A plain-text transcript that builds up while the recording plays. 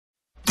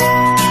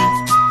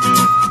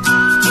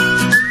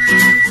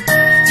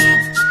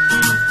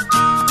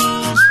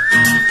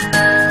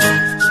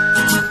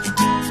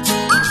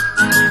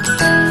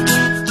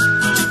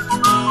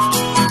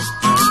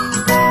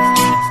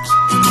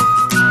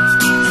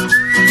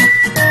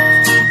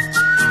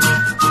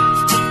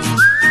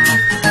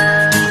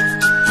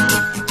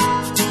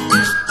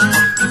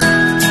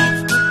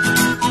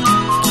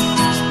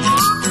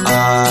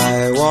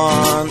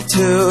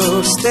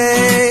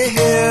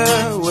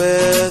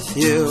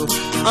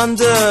you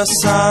under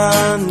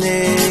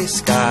sunny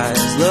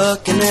skies,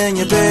 looking in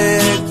your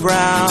big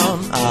brown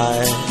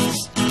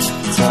eyes.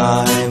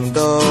 Time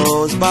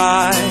goes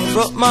by,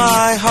 but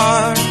my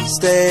heart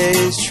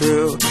stays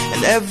true,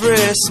 and every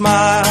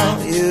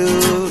smile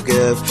you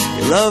give,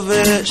 your love,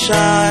 it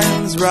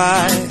shines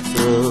right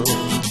through.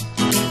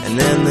 And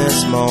in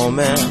this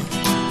moment,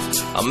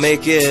 I'll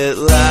make it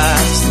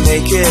last,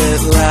 make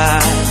it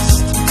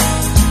last.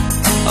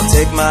 I'll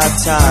take my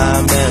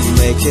time and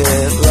make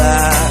it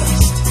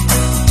last.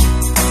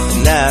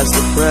 And as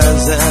the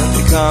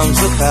present becomes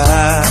the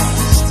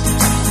past,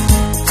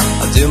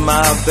 I'll do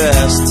my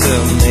best to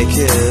make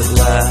it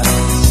last.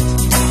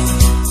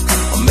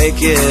 I'll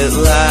make it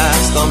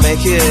last, I'll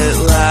make it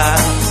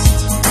last.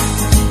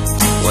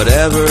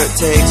 Whatever it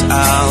takes,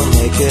 I'll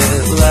make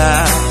it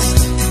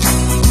last.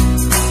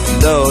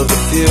 And though the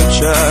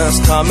future's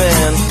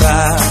coming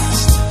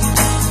fast,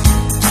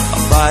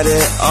 I'll fight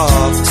it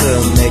off to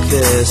make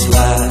this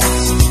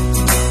last.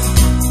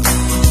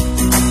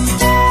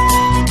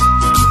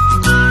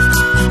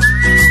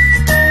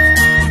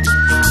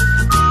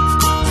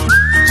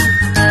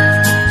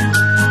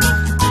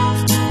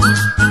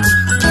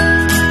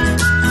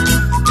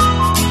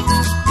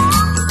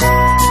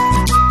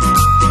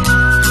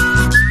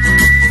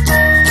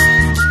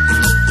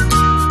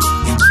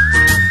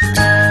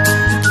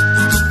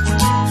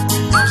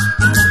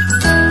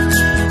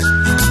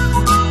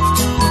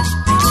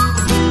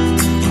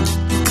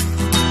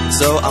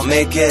 So I'll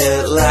make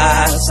it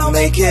last, I'll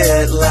make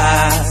it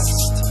last.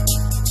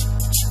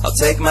 I'll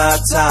take my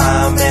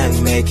time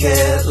and make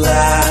it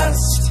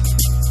last.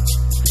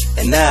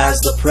 And as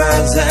the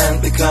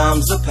present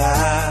becomes the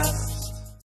past,